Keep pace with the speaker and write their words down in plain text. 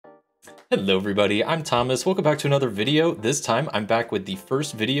Hello everybody, I'm Thomas. Welcome back to another video. This time I'm back with the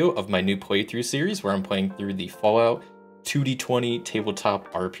first video of my new playthrough series where I'm playing through the Fallout2d20 tabletop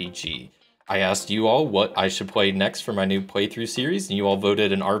RPG. I asked you all what I should play next for my new playthrough series and you all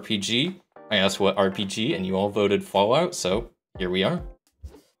voted an RPG. I asked what RPG and you all voted Fallout, so here we are.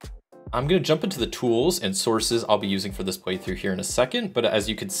 I'm going to jump into the tools and sources I'll be using for this playthrough here in a second, but as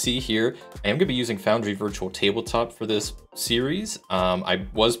you can see here, I am going to be using Foundry Virtual Tabletop for this series. I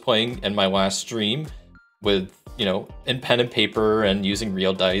was playing in my last stream with, in pen and paper and using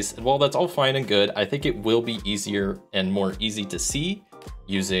real dice, and while that's all fine and good, I think it will be easier and more easy to see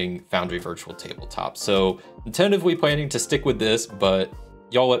using Foundry Virtual Tabletop. So I'm tentatively planning to stick with this, but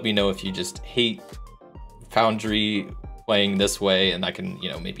y'all let me know if you just hate Foundry playing this way, and I can,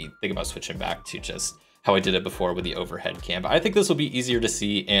 maybe think about switching back to just how I did it before with the overhead cam. But I think this will be easier to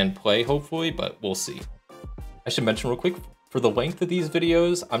see and play, hopefully, but we'll see. I should mention real quick, for the length of these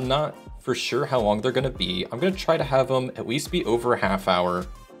videos, I'm not for sure how long they're going to be. I'm going to try to have them at least be over a half hour,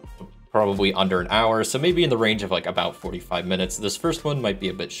 probably under an hour, so maybe in the range of like about 45 minutes. This first one might be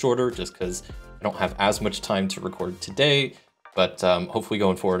a bit shorter just because I don't have as much time to record today. But hopefully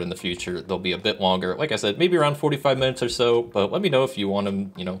going forward in the future, they'll be a bit longer. Like I said, maybe around 45 minutes or so, but let me know if you want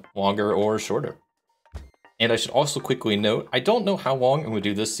them, longer or shorter. And I should also quickly note, I don't know how long I'm going to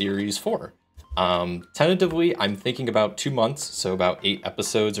do this series for. Tentatively, I'm thinking about 2 months, so about 8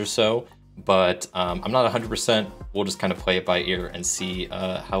 episodes or so, but I'm not 100%. We'll just kind of play it by ear and see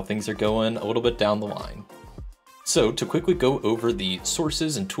how things are going a little bit down the line. So to quickly go over the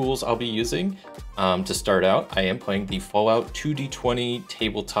sources and tools I'll be using, to start out, I am playing the Fallout2d20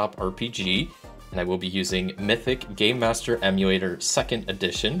 tabletop RPG, and I will be using Mythic Game Master Emulator 2nd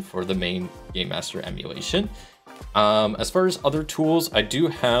edition for the main Game Master emulation. As far as other tools, I do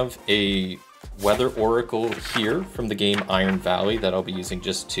have a weather oracle here from the game Iron Valley that I'll be using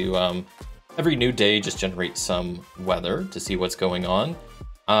just to, every new day, just generate some weather to see what's going on.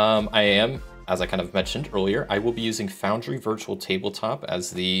 As I kind of mentioned earlier, I will be using Foundry Virtual Tabletop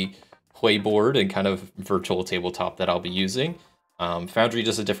as the playboard and kind of virtual tabletop that I'll be using. Foundry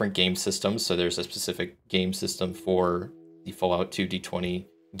does a different game system, so there's a specific game system for the Fallout2d20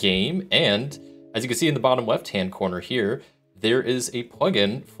 game. And as you can see in the bottom left-hand corner here, there is a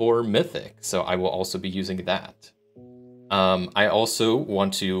plugin for Mythic, so I will also be using that. I also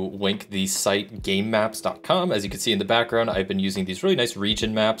want to link the site gamemaps.com. As you can see in the background, I've been using these really nice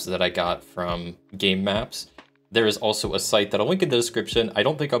region maps that I got from Game Maps. There is also a site that I'll link in the description. I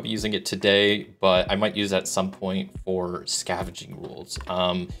don't think I'll be using it today, but I might use it at some point for scavenging rules.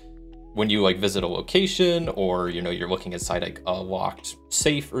 When you visit a location or you're looking inside a locked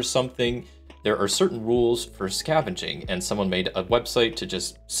safe or something, there are certain rules for scavenging, and someone made a website to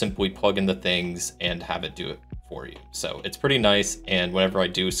just simply plug in the things and have it do it for you. So it's pretty nice, and whenever I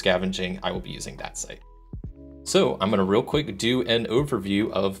do scavenging, I will be using that site. So I'm gonna real quick do an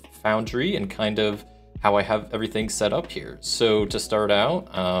overview of Foundry and kind of how I have everything set up here. So to start out,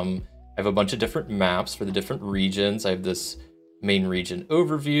 I have a bunch of different maps for the different regions. I have this main region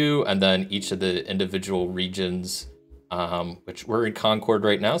overview, and then each of the individual regions, which we're in Concord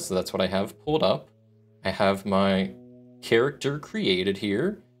right now, so that's what I have pulled up. I have my character created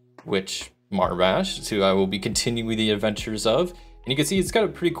here, which Marbash, who I will be continuing the adventures of. And you can see it's got a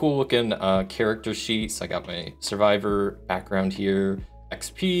pretty cool looking character sheet. So I got my survivor background here,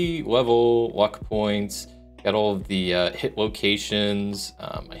 XP, level, luck points, got all of the hit locations,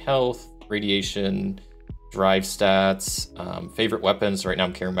 my health, radiation, drive stats, favorite weapons. Right now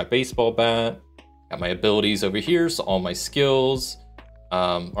I'm carrying my baseball bat. Got my abilities over here, so all my skills,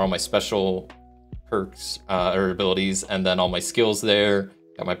 all my special perks or abilities, and then all my skills there.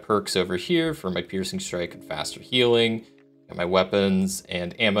 Got my perks over here for my piercing strike and faster healing. Got my weapons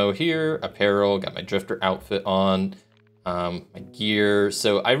and ammo here, apparel, got my drifter outfit on, my gear.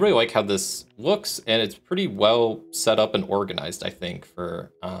 So I really like how this looks, and it's pretty well set up and organized, I think,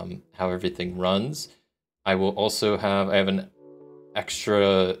 for how everything runs. I will also have an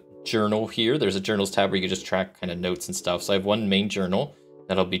extra journal here. There's a journals tab where you can just track kind of notes and stuff. So I have one main journal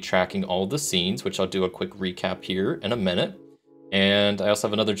that'll be tracking all the scenes, which I'll do a quick recap here in a minute. And I also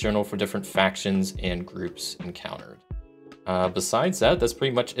have another journal for different factions and groups encountered. Besides that, that's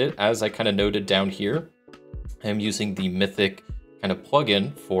pretty much it. As I kind of noted down here, I'm using the Mythic kind of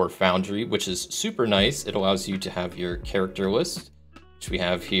plugin for Foundry, which is super nice. It allows you to have your character list, which we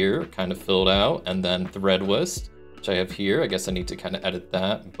have here kind of filled out, and then thread list, which I have here. I guess I need to kind of edit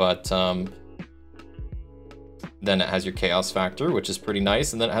that, but then it has your chaos factor, which is pretty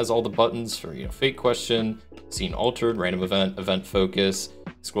nice. And then it has all the buttons for, fate question, scene altered, random event, event focus.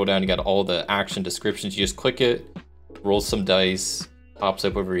 Scroll down, you got all the action descriptions. You just click it, roll some dice, pops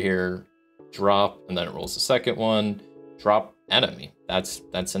up over here, drop, and then it rolls the second one, drop enemy. That's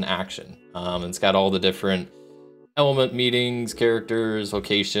an action. It's got all the different element meetings, characters,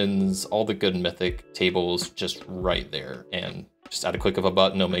 locations, all the good mythic tables just right there. And just at a click of a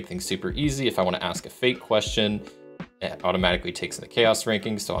button, it'll make things super easy. If I want to ask a fate question, it automatically takes in the chaos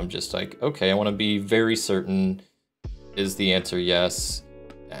ranking. So I'm just like, okay, I want to be very certain. Is the answer yes?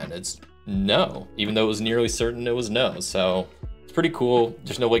 And it's no, even though it was nearly certain it was no. So it's pretty cool.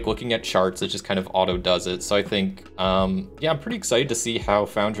 There's no like looking at charts, it just kind of auto does it. So I think, yeah, I'm pretty excited to see how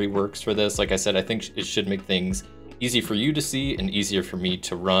Foundry works for this. Like I said, I think it should make things easy for you to see and easier for me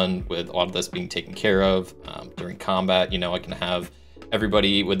to run with a lot of this being taken care of during combat. You know, I can have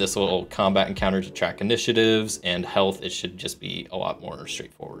everybody with this little combat encounter to track initiatives and health. It should just be a lot more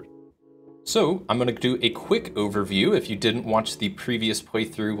straightforward. So I'm going to do a quick overview, if you didn't watch the previous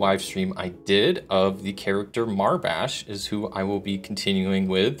playthrough live stream I did, of the character Marbash, is who I will be continuing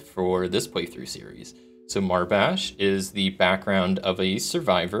with for this playthrough series. So Marbash is the background of a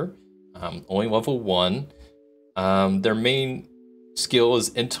survivor, only level 1. Their main skill is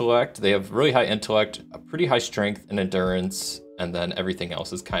intellect. They have really high intellect, a pretty high strength and endurance, and then everything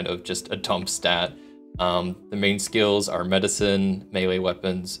else is kind of just a dump stat. The main skills are medicine, melee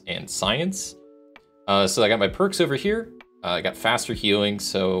weapons, and science. So I got my perks over here. I got faster healing,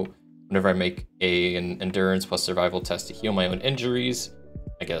 so whenever I make an endurance plus survival test to heal my own injuries,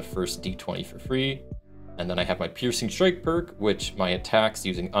 I get a first d20 for free. And then I have my piercing strike perk, which my attacks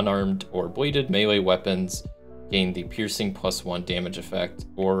using unarmed or bladed melee weapons gain the piercing +1 damage effect,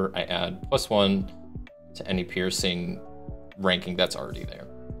 or I add +1 to any piercing ranking that's already there.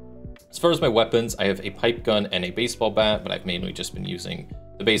 As far as my weapons, I have a pipe gun and a baseball bat, but I've mainly just been using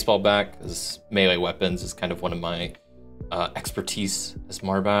the baseball bat because melee weapons is kind of one of my expertise as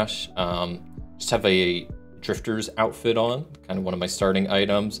Marbash. Just have a drifter's outfit on, kind of one of my starting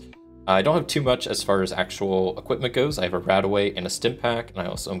items. I don't have too much as far as actual equipment goes. I have a Radaway and a stim pack, and I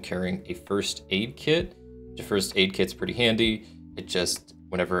also am carrying a first aid kit. The first aid kit's pretty handy. It just,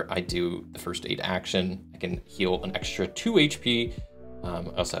 whenever I do the first aid action, I can heal an extra 2 HP. I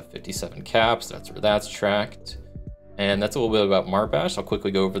also have 57 caps, that's where that's tracked. And that's a little bit about Marbash. I'll quickly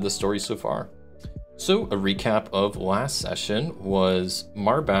go over the story so far. So a recap of last session was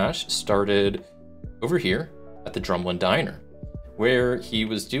Marbash started over here at the Drumlin Diner, where he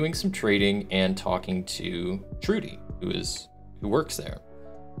was doing some trading and talking to Trudy, who works there.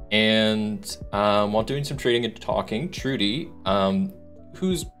 And while doing some trading and talking, Trudy,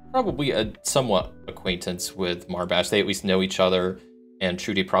 who's probably a somewhat acquaintance with Marbash, they at least know each other, and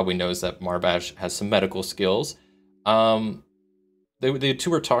Trudy probably knows that Marbash has some medical skills. The two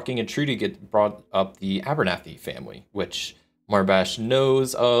were talking, and Trudy brought up the Abernathy family, which Marbash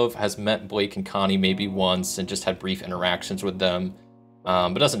knows of, has met Blake and Connie maybe once, and just had brief interactions with them,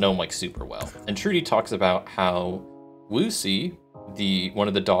 but doesn't know them like super well. And Trudy talks about how Lucy, one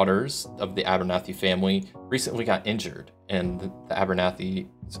of the daughters of the Abernathy family, recently got injured, and the Abernathys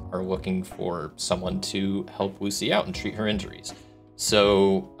are looking for someone to help Lucy out and treat her injuries.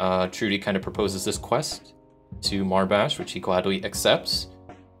 So Trudy kind of proposes this quest to Marbash, which he gladly accepts.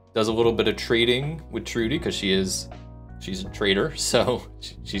 Does a little bit of trading with Trudy because she's a trader, so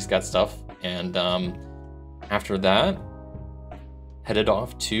she's got stuff. And after that, headed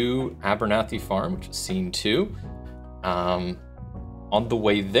off to Abernathy Farm, which is scene 2. On the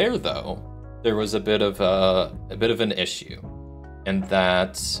way there, though, there was a bit of an issue, and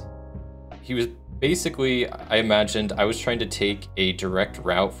that he was basically, I imagined I was trying to take a direct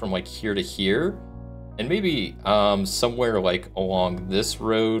route from like here to here, and maybe somewhere like along this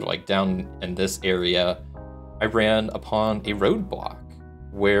road, like down in this area, I ran upon a roadblock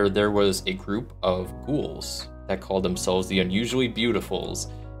where there was a group of ghouls that called themselves the Unusually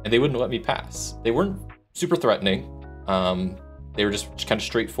Beautifuls, and they wouldn't let me pass. They weren't super threatening. They were just kind of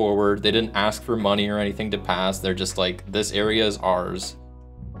straightforward. They didn't ask for money or anything to pass. They're just like, this area is ours.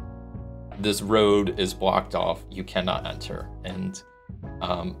 This road is blocked off. You cannot enter. And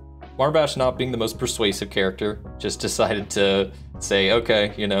Marbash, not being the most persuasive character, just decided to say,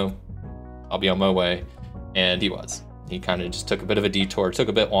 okay, you know, I'll be on my way. And he was. He kind of just took a bit of a detour. It took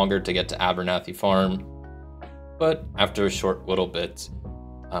a bit longer to get to Abernathy Farm, but after a short little bit,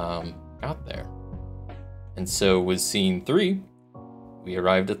 got there. And so with scene 3, we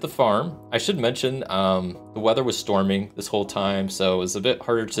arrived at the farm. I should mention, the weather was storming this whole time, so it was a bit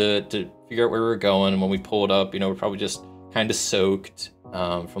harder to figure out where we were going. And when we pulled up, you know, we're probably just kind of soaked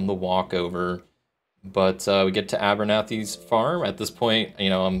from the walkover. But we get to Abernathy's farm. At this point, you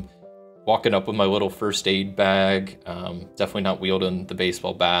know, I'm walking up with my little first aid bag, definitely not wielding the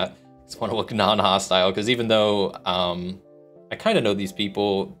baseball bat. Just want to look non-hostile, because even though I kind of know these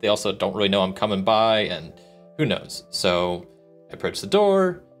people. They also don't really know I'm coming by, and who knows. So I approach the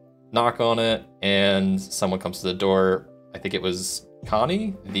door, knock on it, and someone comes to the door. I think it was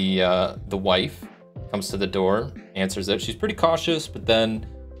Connie, the wife, comes to the door, answers it. She's pretty cautious, but then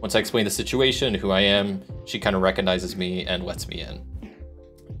once I explain the situation, who I am, she kind of recognizes me and lets me in.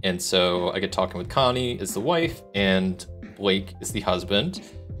 And so I get talking with Connie, is the wife, and Blake is the husband.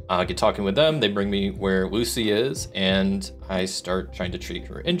 I get talking with them, they bring me where Lucy is, and I start trying to treat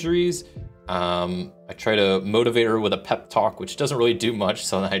her injuries. I try to motivate her with a pep talk, which doesn't really do much,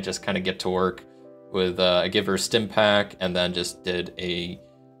 so then I just kind of get to work with, I give her a stim pack, and then just did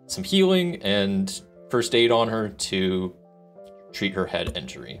some healing and first aid on her to treat her head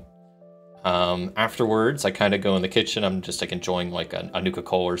injury. Afterwards, I kind of go in the kitchen. I'm just like enjoying like a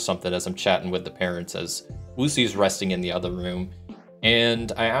Nuka-Cola or something as I'm chatting with the parents as Lucy's resting in the other room.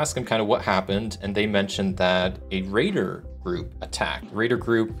 And I ask them kind of what happened, and they mentioned that a raider group attacked. Raider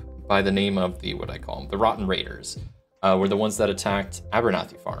group by the name of what I call them, the Rotten Raiders, were the ones that attacked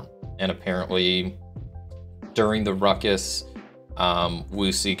Abernathy Farm. And apparently during the ruckus,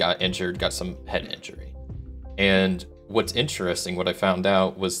 Lucy got injured, got some head injury. And what's interesting, what I found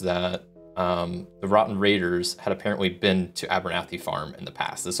out was that the Rotten Raiders had apparently been to Abernathy Farm in the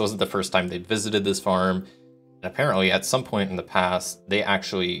past. This wasn't the first time they'd visited this farm. And apparently at some point in the past, they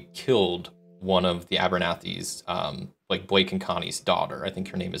actually killed one of the Abernathy's, like Blake and Connie's daughter. I think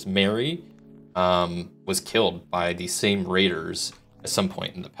her name is Mary, was killed by these same raiders at some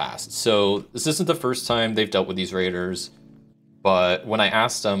point in the past. So this isn't the first time they've dealt with these raiders. But when I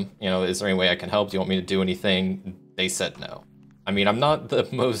asked them, you know, is there any way I can help? Do you want me to do anything? They said no. I mean, I'm not the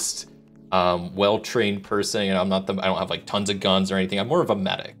most well-trained person. You know, I don't have like tons of guns or anything. I'm more of a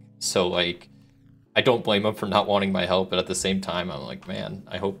medic. So like, I don't blame them for not wanting my help, but at the same time, I'm like, man,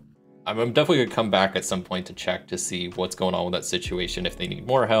 I'm definitely gonna come back at some point to check to see what's going on with that situation, if they need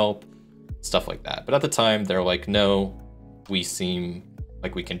more help, stuff like that. But at the time, they're like, no, we seem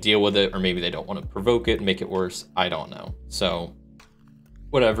like we can deal with it, or maybe they don't want to provoke it and make it worse. I don't know. So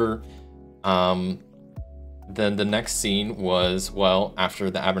whatever. Then the next scene was, well, after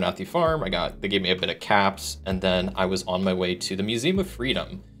the Abernathy Farm, they gave me a bit of caps, and then I was on my way to the Museum of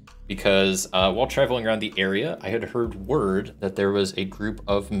Freedom. Because while traveling around the area, I had heard word that there was a group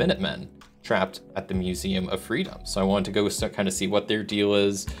of Minutemen trapped at the Museum of Freedom. So I wanted to go kind of see what their deal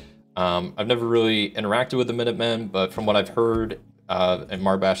is. I've never really interacted with the Minutemen, but from what I've heard, and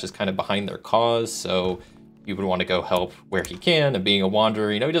Marbash is kind of behind their cause, so he would want to go help where he can. And being a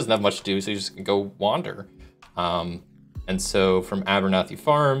wanderer, you know, he doesn't have much to do, so he just can go wander. And so from Abernathy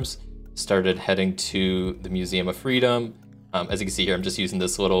Farms, started heading to the Museum of Freedom. As you can see here, I'm just using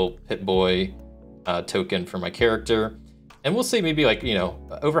this little Pit Boy token for my character. And we'll say maybe like, you know,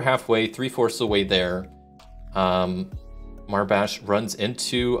 over halfway, 3/4 of the way there, Marbash runs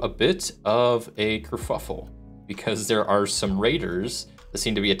into a bit of a kerfuffle because there are some raiders that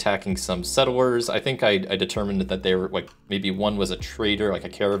seem to be attacking some settlers. I think I determined that they were like, maybe one was a trader, like a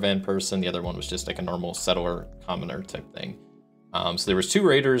caravan person. The other one was just like a normal settler, commoner type thing. So there was 2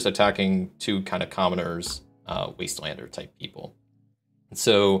 raiders attacking 2 kind of commoners, wastelander type people. And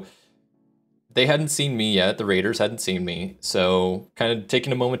so they hadn't seen me yet. The raiders hadn't seen me. So kind of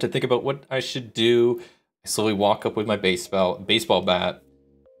taking a moment to think about what I should do. I slowly walk up with my baseball bat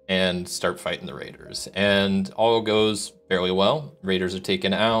and start fighting the raiders. And all goes fairly well. Raiders are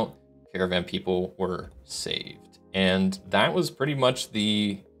taken out. Caravan people were saved. And that was pretty much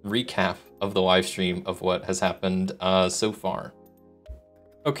the recap of the live stream of what has happened so far.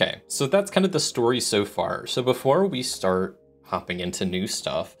 Okay, so that's kind of the story so far. So before we start hopping into new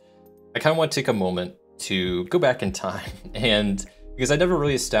stuff, I kind of want to take a moment to go back in time, and because I never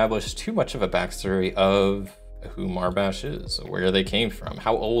really established too much of a backstory of who Marbash is, where they came from,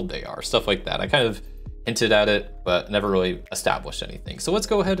 how old they are, stuff like that. I kind of hinted at it, but never really established anything. So let's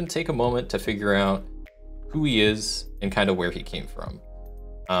go ahead and take a moment to figure out who he is and kind of where he came from.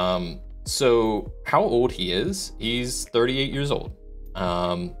 So how old he is, he's 38 years old.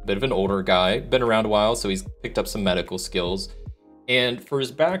 Bit of an older guy, been around a while, so he's picked up some medical skills. And for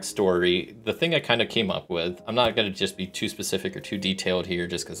his backstory, the thing I kind of came up with, I'm not going to just be too specific or too detailed here,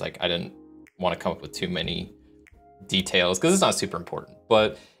 just because like I didn't want to come up with too many details, because it's not super important.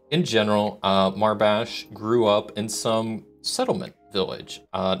 But in general, Marbash grew up in some settlement village,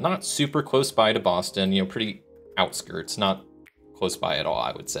 not super close by to Boston, you know, pretty outskirts, not close by at all,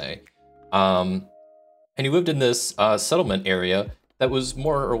 I would say. And he lived in this settlement area that was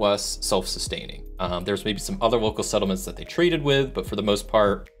more or less self-sustaining. There's maybe some other local settlements that they traded with, but for the most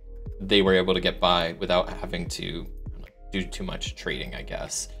part, they were able to get by without having to do too much trading, I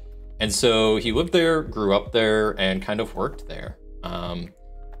guess. And so he lived there, grew up there, and kind of worked there.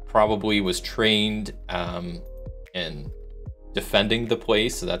 Probably was trained in defending the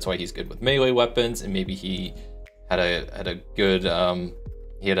place, so that's why he's good with melee weapons, and maybe he had a good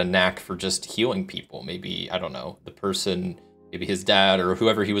he had a knack for just healing people. Maybe, I don't know, the person, maybe his dad or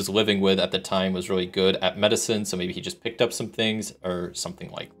whoever he was living with at the time was really good at medicine, so maybe he just picked up some things or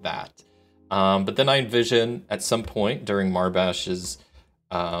something like that. But then I envision at some point during Marbash's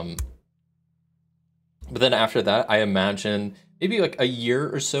but then after that, I imagine maybe like a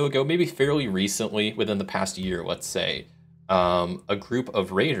year or so ago, maybe fairly recently, within the past year, let's say, a group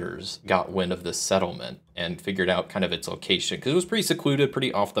of raiders got wind of this settlement and figured out kind of its location, because it was pretty secluded,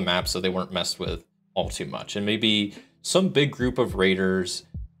 pretty off the map, so they weren't messed with all too much. And maybe some big group of raiders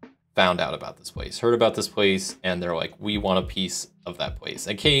found out about this place, heard about this place, and they're like, we want a piece of that place.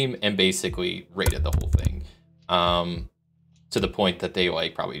 And came and basically raided the whole thing. To the point that they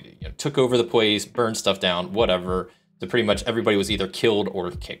like probably took over the place, burned stuff down, whatever. So pretty much everybody was either killed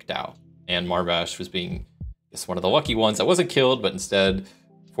or kicked out. And Marbash was being, I guess, one of the lucky ones that wasn't killed, but instead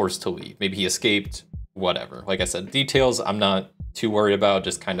forced to leave. Maybe he escaped, whatever. Like I said, details I'm not too worried about,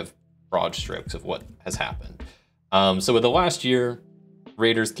 just kind of broad strokes of what has happened. So with the last year,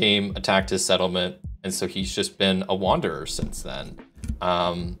 raiders came, attacked his settlement, and so he's just been a wanderer since then.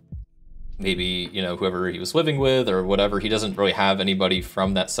 Maybe, whoever he was living with or whatever, he doesn't really have anybody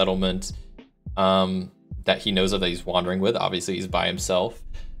from that settlement that he knows of that he's wandering with. Obviously, he's by himself.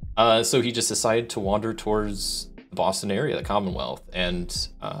 So he just decided to wander towards the Boston area, the Commonwealth, and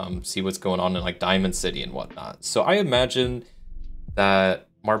see what's going on in like Diamond City and whatnot. So I imagine that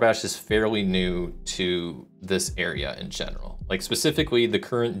Marbash is fairly new to this area in general. Like specifically, the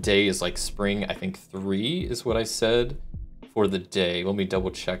current day is like spring, I think 3 is what I said for the day. Let me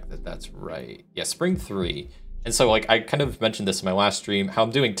double check that that's right. Yeah, spring 3. And so like I kind of mentioned this in my last stream, how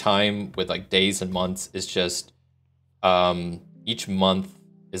I'm doing time with like days and months is just each month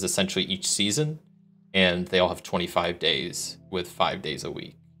is essentially each season, and they all have 25 days with 5 days a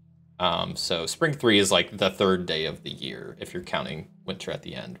week. So spring 3 is like the 3rd day of the year if you're counting winter at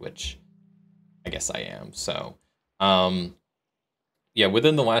the end, which I guess I am. So yeah,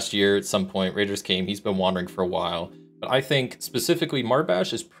 within the last year at some point, raiders came. He's been wandering for a while. But I think specifically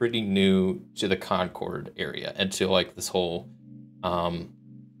Marbash is pretty new to the Concord area and to like this whole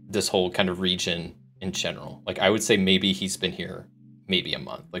kind of region in general. Like I would say maybe he's been here maybe a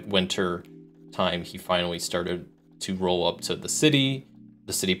month. Like winter time, he finally started to roll up to the city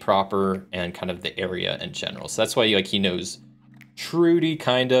proper, and kind of the area in general. So that's why like he knows Trudy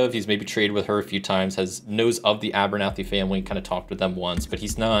kind of. He's maybe traded with her a few times, knows of the Abernathy family, kind of talked with them once, but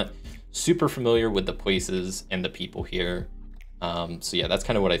he's not super familiar with the places and the people here. So yeah, that's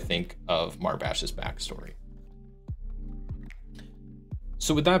kind of what I think of Marbash's backstory.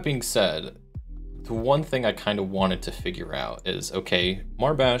 So with that being said, the one thing I kind of wanted to figure out is, okay,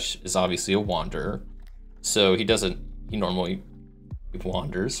 Marbash is obviously a wanderer, so he normally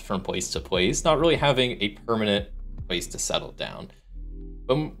wanders from place to place, not really having a permanent place to settle down.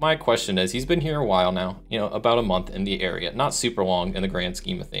 But my question is, he's been here a while now, about a month in the area, not super long in the grand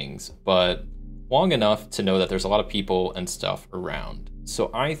scheme of things, but long enough to know that there's a lot of people and stuff around.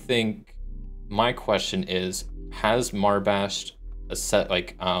 So I think my question is, has Marbash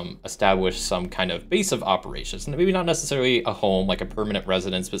established some kind of base of operations? And maybe not necessarily a home, like a permanent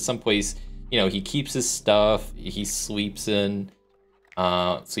residence, but someplace, he keeps his stuff, he sleeps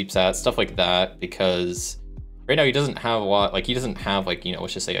at, stuff like that, because right now he doesn't have a lot, like he doesn't have like,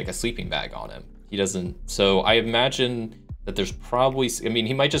 let's just say like a sleeping bag on him. He doesn't, so I imagine that there's probably,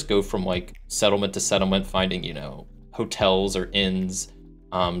 he might just go from like settlement to settlement, finding, hotels or inns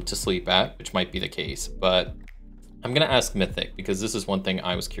to sleep at, which might be the case. But I'm gonna ask Mythic, because this is one thing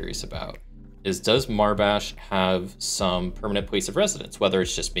I was curious about, is does Marbash have some permanent place of residence, whether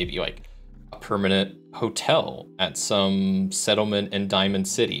it's just maybe like a permanent hotel at some settlement in Diamond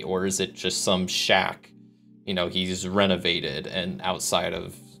City, or is it just some shack, he's renovated and outside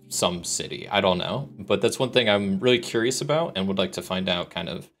of some city? I don't know, but that's one thing I'm really curious about and would like to find out kind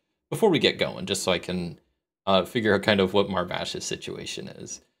of before we get going, just so I can figure out kind of what Marbash's situation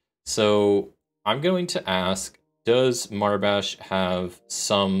is. So I'm going to ask, does Marbash have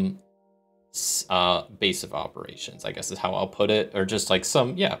some base of operations, I guess is how I'll put it, or just like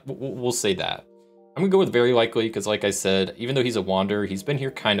some, yeah, we'll say that. I'm gonna go with very likely, because like I said, even though he's a wanderer, he's been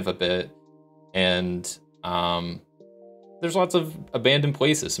here kind of a bit, and there's lots of abandoned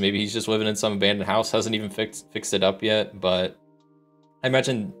places. So maybe he's just living in some abandoned house, hasn't even fixed it up yet, but I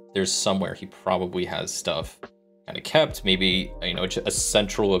imagine there's somewhere he probably has stuff kind of kept, maybe, a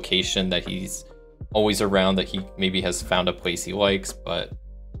central location that he's always around, that he maybe has found a place he likes. But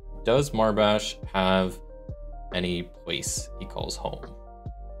does Marbash have any place he calls home?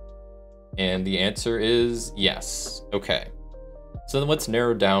 And the answer is yes. Okay. So then let's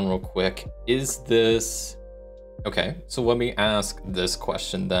narrow down real quick. Is this... Okay, so let me ask this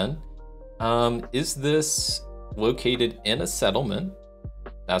question then. Is this located in a settlement?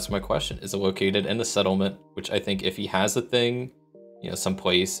 That's my question. Is it located in a settlement? Which I think if he has a thing, you know,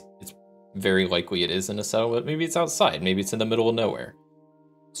 someplace, it's very likely it is in a settlement. Maybe it's outside. Maybe it's in the middle of nowhere.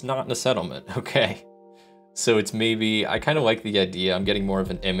 It's not in a settlement. Okay. So it's maybe, I kind of like the idea. I'm getting more of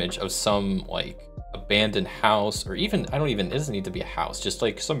an image of some like abandoned house, or even, it doesn't need to be a house, just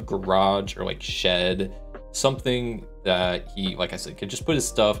like some garage or like shed, something that he, like I said, could just put his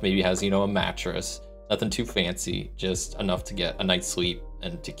stuff, maybe has, you know, a mattress, nothing too fancy, just enough to get a night's sleep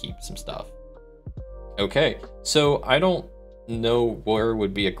and to keep some stuff. Okay, so I don't know where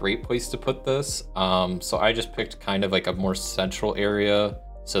would be a great place to put this. So I just picked kind of like a more central area.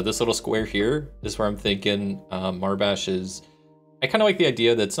 So this little square here is where I'm thinking Marbash is. I kind of like the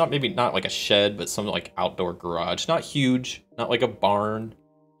idea that it's not, maybe not like a shed, but some like outdoor garage, not huge, not like a barn,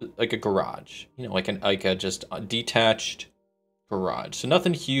 like a garage, you know, like a just a detached garage. So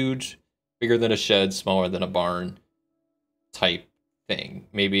nothing huge, bigger than a shed, smaller than a barn type thing.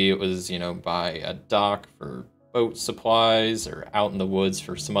 Maybe it was, you know, by a dock for boat supplies, or out in the woods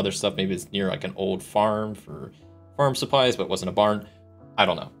for some other stuff. Maybe it's near like an old farm for farm supplies, but it wasn't a barn. I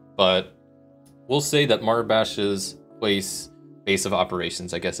don't know, but we'll say that Marbash's base of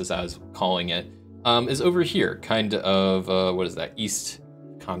operations, I guess is as I was calling it, is over here, kind of, what is that, East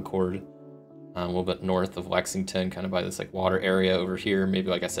Concord, a little bit north of Lexington, kind of by this like water area over here. Maybe,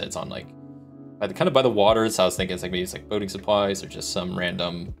 like I said, it's on like, kind of by the water, so I was thinking it's like maybe it's like boating supplies or just some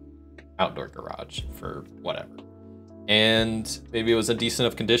random outdoor garage for whatever. And maybe it was in decent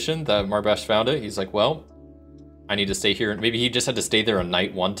enough condition that Marbash found it. He's like, well, I need to stay here. Maybe he just had to stay there a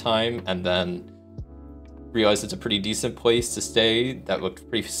night one time and then realized it's a pretty decent place to stay that looked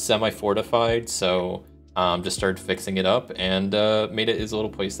pretty semi-fortified. So just started fixing it up and made it his little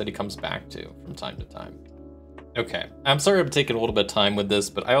place that he comes back to from time to time. Okay, I'm sorry I'm taking a little bit of time with this,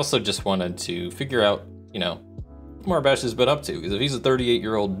 but I also just wanted to figure out, you know, what Marbash has been up to. Because if he's a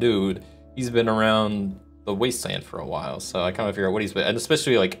 38-year-old dude, he's been around the wasteland for a while. So I kind of figure out what he's been, and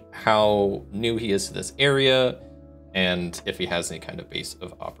especially like how new he is to this area, and if he has any kind of base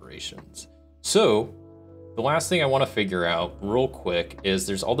of operations. So the last thing I want to figure out real quick is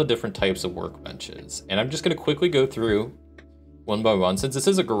there's all the different types of workbenches. And I'm just going to quickly go through one by one, since this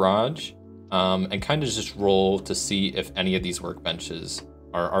is a garage, and kind of just roll to see if any of these workbenches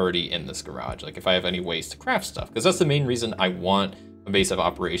are already in this garage. Like if I have any ways to craft stuff, because that's the main reason I want a base of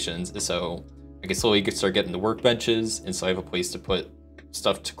operations, is so I can slowly start getting the workbenches, and so I have a place to put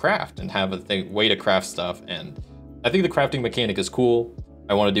stuff to craft and have a way to craft stuff. And I think the crafting mechanic is cool.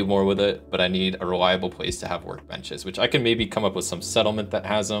 I want to do more with it, but I need a reliable place to have workbenches, which I can maybe come up with some settlement that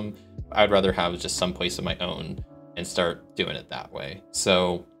has them. I'd rather have just some place of my own and start doing it that way.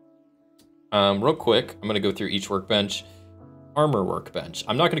 So real quick, I'm going to go through each workbench. Armor workbench.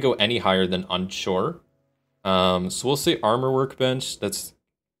 I'm not going to go any higher than unsure. So we'll say armor workbench. That's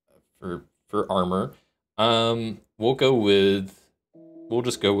for armor. We'll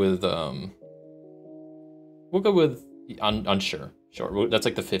just go with unsure. Sure, that's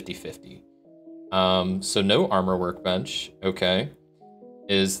like the 50-50. So no armor workbench. Okay.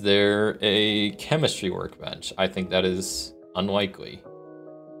 Is there a chemistry workbench? I think that is unlikely.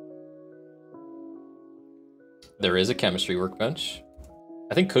 There is a chemistry workbench.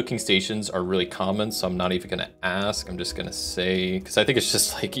 I think cooking stations are really common, so I'm not even gonna ask. I'm just gonna say, because I think it's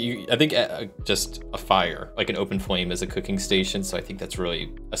just like, I think just a fire, like an open flame is a cooking station, so I think that's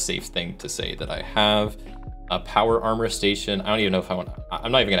really a safe thing to say that I have. A power armor station, I don't even know if I want,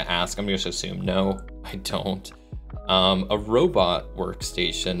 I'm not even gonna ask, I'm gonna just assume no, I don't. A robot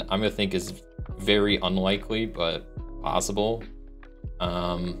workstation, I'm gonna think is very unlikely, but possible.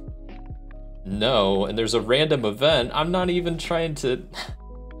 No, and there's a random event. I'm not even trying to...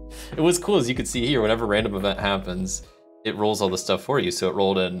 It was cool, as you can see here, whenever a random event happens, it rolls all the stuff for you. So it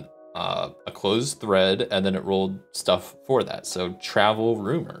rolled in a closed thread, and then it rolled stuff for that. So travel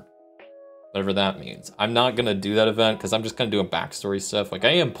rumor, whatever that means. I'm not gonna do that event because I'm just gonna do a backstory stuff. Like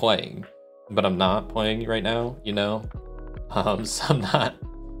I am playing, but I'm not playing right now, you know? So I'm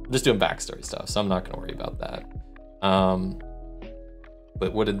just doing backstory stuff, so I'm not gonna worry about that.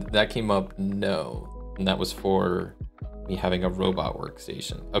 But what did that came up? No, and that was for me having a robot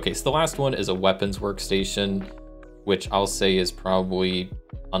workstation. Okay, so the last one is a weapons workstation, which I'll say is probably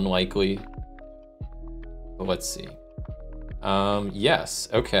unlikely. But let's see. Yes,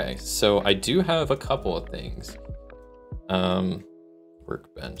 okay, so I do have a couple of things for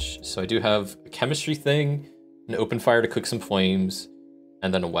workbench. So I do have a chemistry thing, an open fire to cook some flames,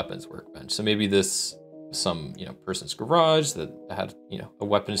 and then a weapons workbench. So maybe this some person's garage that had a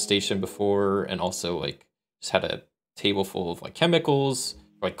weapons station before, and also like just had a table full of like chemicals,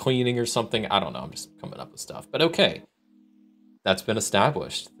 or, like cleaning or something. I don't know. I'm just coming up with stuff. But okay, that's been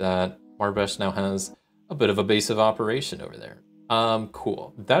established that Marbash now has a bit of a base of operation over there.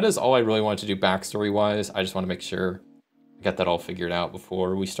 Cool. That is all I really wanted to do backstory wise. I just want to make sure I got that all figured out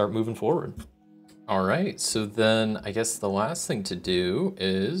before we start moving forward. All right, so then I guess the last thing to do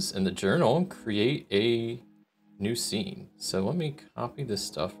is in the journal, create a new scene. So let me copy this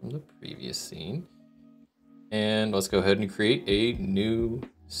stuff from the previous scene and let's go ahead and create a new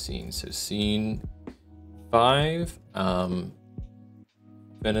scene. So scene 5,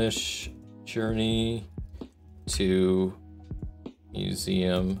 finish journey to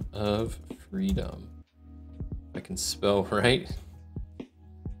Museum of Freedom. If I can spell right.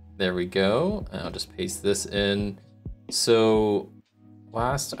 There we go. I'll just paste this in. So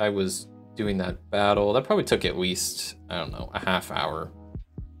last I was doing that battle, that probably took at least, I don't know, a half hour.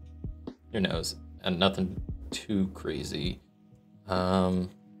 Who knows? And nothing too crazy. Just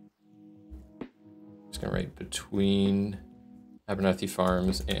gonna write between Abernathy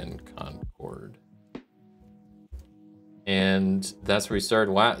Farms and Concord. And that's where we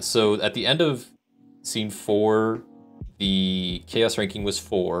started last. So at the end of scene 4, the chaos ranking was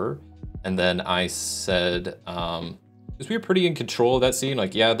 4. And then I said, because we were pretty in control of that scene,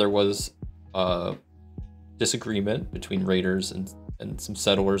 like, yeah, there was a disagreement between raiders and some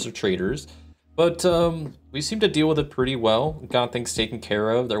settlers or traders, but we seemed to deal with it pretty well. Got things taken care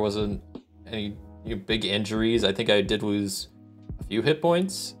of. There wasn't any big injuries. I think I did lose a few hit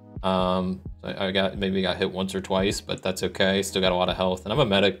points. I maybe got hit once or twice, but that's okay. Still got a lot of health, and I'm a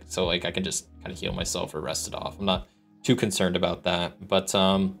medic, so like I can just kind of heal myself or rest it off. I'm not too concerned about that, but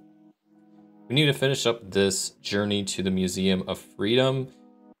we need to finish up this journey to the Museum of Freedom,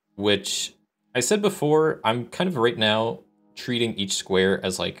 which I said before, I'm kind of right now treating each square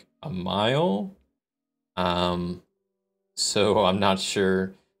as like a mile. So I'm not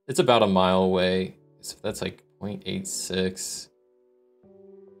sure. It's about a mile away. So that's like 0.86.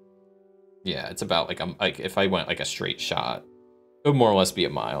 Yeah, it's about like if I went like a straight shot, it would more or less be a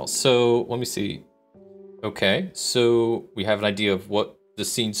mile. So let me see. Okay, so we have an idea of what the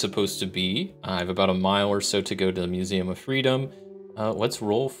scene's supposed to be. I have about a mile or so to go to the Museum of Freedom. Let's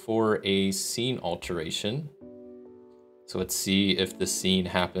roll for a scene alteration. So let's see if the scene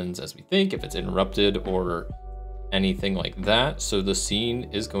happens as we think, if it's interrupted or anything like that. So the scene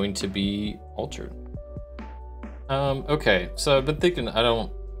is going to be altered. Okay, so I've been thinking,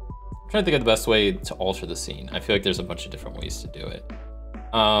 I'm trying to think of the best way to alter the scene. I feel like there's a bunch of different ways to do it.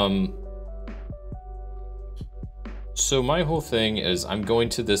 So my whole thing is I'm going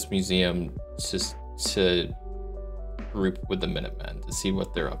to this museum to group with the Minutemen to see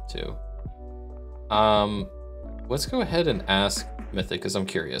what they're up to. Let's go ahead and ask Mythic because I'm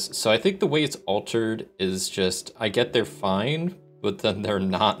curious. So I think the way it's altered is just I get there fine, but then they're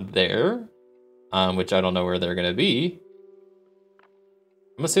not there, which I don't know where they're gonna be.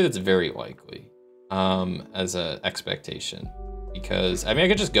 I'm gonna say that's very likely as an expectation, because I mean I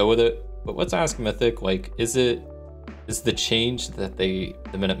could just go with it, but let's ask Mythic, like, is the change that the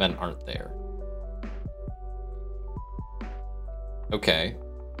Minutemen aren't there? Okay,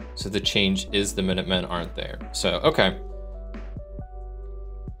 so the change is the Minutemen aren't there. So okay,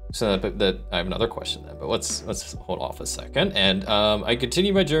 so that I have another question then, but let's hold off a second. And I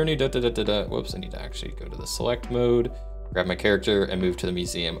continue my journey. Whoops, I need to actually go to the select mode, grab my character, and move to the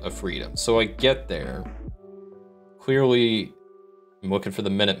Museum of Freedom. So I get there. Clearly, I'm looking for the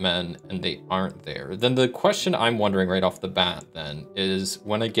Minutemen, and they aren't there. Then the question I'm wondering right off the bat then is,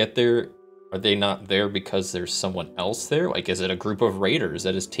 when I get there, are they not there because there's someone else there? Like, is it a group of raiders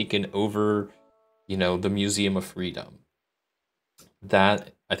that has taken over, the Museum of Freedom?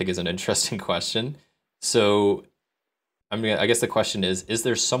 That, I think, is an interesting question. So, I guess the question is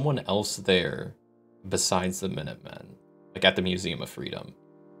there someone else there besides the Minutemen? Like, at the Museum of Freedom?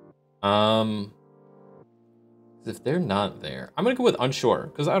 If they're not there, I'm gonna go with unsure,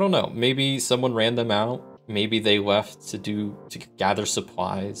 because I don't know. Maybe someone ran them out. Maybe they left to gather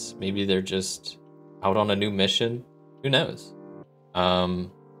supplies. Maybe they're just out on a new mission. Who knows? So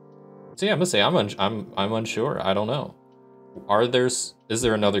yeah, I'm gonna say I'm unsure. I don't know. Is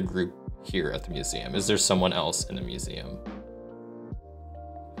there another group here at the museum? Is there someone else in the museum?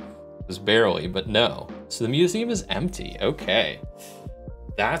 Just barely, but no. So the museum is empty. Okay.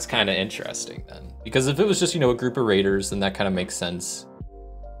 That's kind of interesting then. Because if it was just, a group of raiders, then that kind of makes sense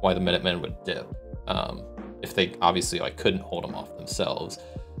why the Minutemen would dip. if they obviously like couldn't hold them off themselves.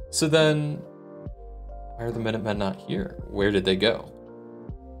 So then, why are the Minutemen not here? Where did they go?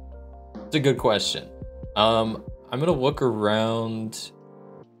 It's a good question. I'm gonna look around.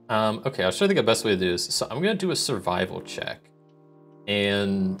 Okay, I'll try to think the best way to do this. So I'm gonna do a survival check,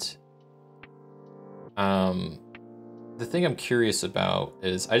 and the thing I'm curious about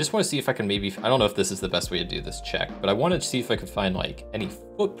is I just want to see if I can maybe, I don't know if this is the best way to do this check, but I wanted to see if I could find like any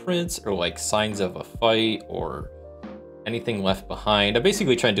footprints or like signs of a fight or anything left behind. I'm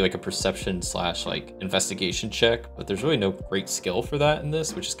basically trying to do like a perception / like investigation check, but there's really no great skill for that in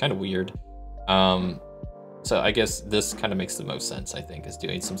this, which is kind of weird. So I guess this kind of makes the most sense, I think, is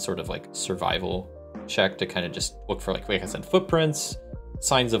doing some sort of like survival check to kind of just look for like I said, footprints,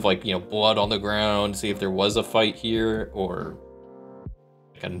 signs of like, you know, blood on the ground, see if there was a fight here, or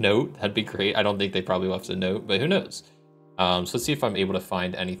like a note. That'd be great. I don't think they probably left a note, but who knows? So let's see if I'm able to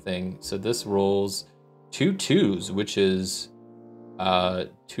find anything. So this rolls 2 2s, which is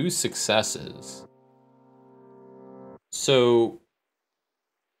 2 successes. So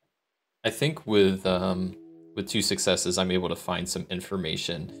I think with 2 successes, I'm able to find some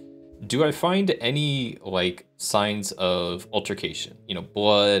information. Do I find any like signs of altercation? You know,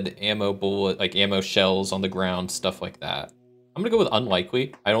 blood, ammo, bullet, like ammo shells on the ground, stuff like that. I'm gonna go with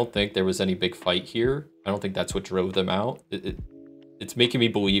unlikely. I don't think there was any big fight here. I don't think that's what drove them out. It's making me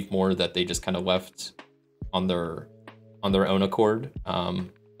believe more that they just kind of left on their own accord.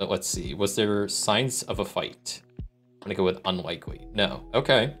 But let's see, was there signs of a fight? I'm gonna go with unlikely. No.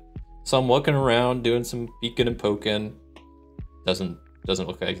 Okay. So I'm looking around, doing some peeking and poking. Doesn't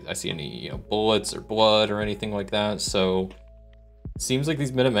look like I see any, you know, bullets or blood or anything like that. So it seems like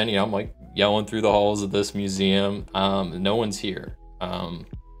these Minutemen, you know, I'm like yelling through the halls of this museum. No one's here. At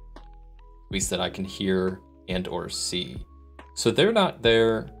least that I can hear and or see. So they're not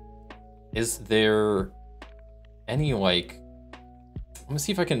there. Is there any like, let me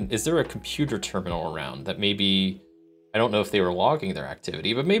see if I can, is there a computer terminal around that maybe, I don't know if they were logging their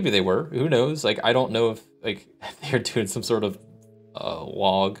activity, but maybe they were, who knows? Like, I don't know if like they're doing some sort of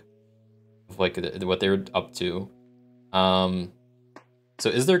log of like what they're up to. So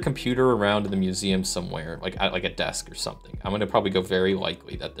is there a computer around in the museum somewhere, like at like a desk or something? I'm gonna probably go very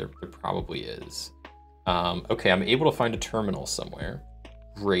likely that there probably is. Okay, I'm able to find a terminal somewhere.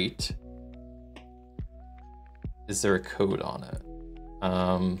 Great. Is there a code on it?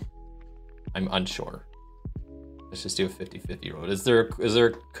 I'm unsure. Let's just do a 50-50 roll. Is there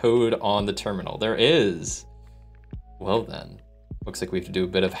a code on the terminal? There is. Well then, looks like we have to do a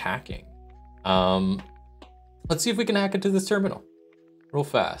bit of hacking. Let's see if we can hack into this terminal. Real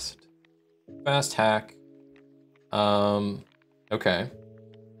fast. Fast hack. Okay.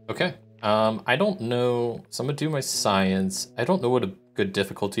 I don't know. So I'm gonna do my science. I don't know what a good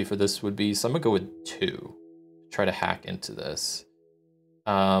difficulty for this would be, so I'm gonna go with 2. Try to hack into this.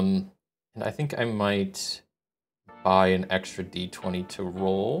 And I think I might buy an extra D20 to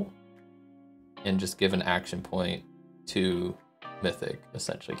roll and just give an action point to Mythic,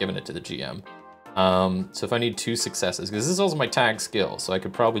 essentially, giving it to the GM. So if I need 2 successes, because this is also my tag skill, so I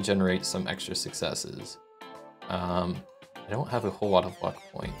could probably generate some extra successes. I don't have a whole lot of luck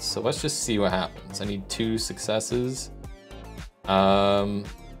points, so let's just see what happens. I need 2 successes. I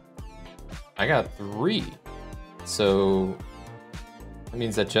got 3, so that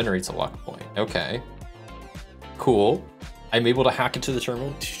means that generates a luck point. Okay. Cool. I'm able to hack into the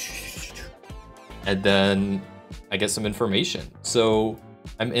terminal, and then I get some information. So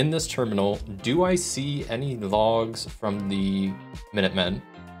I'm in this terminal. Do I see any logs from the Minutemen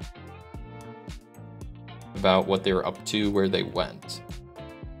about what they were up to, where they went?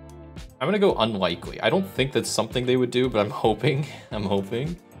 I'm gonna go unlikely. I don't think that's something they would do, but I'm hoping.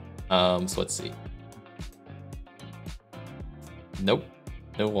 So let's see. Nope,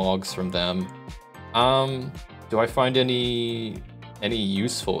 no logs from them. Do I find any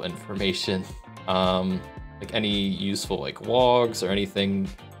useful information? Like any useful like logs or anything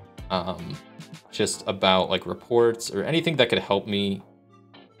just about like reports or anything that could help me?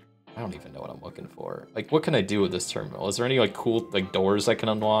 I don't even know what I'm looking for. Like, what can I do with this terminal? Is there any like cool like doors I can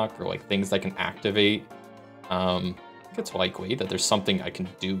unlock or like things I can activate? I think it's likely that there's something I can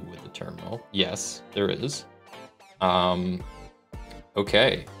do with the terminal. Yes, there is.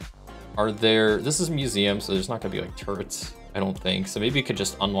 Okay. This is a museum, so there's not gonna be like turrets, I don't think. So maybe you could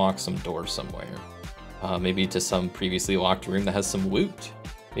just unlock some doors somewhere. Maybe to some previously locked room that has some loot.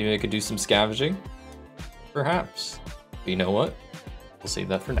 Maybe I could do some scavenging, perhaps. But you know what? We'll save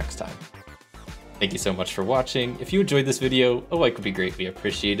that for next time. Thank you so much for watching. If you enjoyed this video, a like would be greatly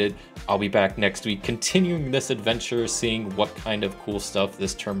appreciated. I'll be back next week continuing this adventure, seeing what kind of cool stuff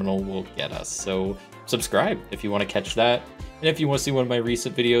this terminal will get us. So subscribe if you want to catch that. And if you want to see one of my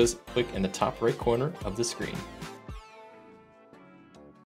recent videos, click in the top right corner of the screen.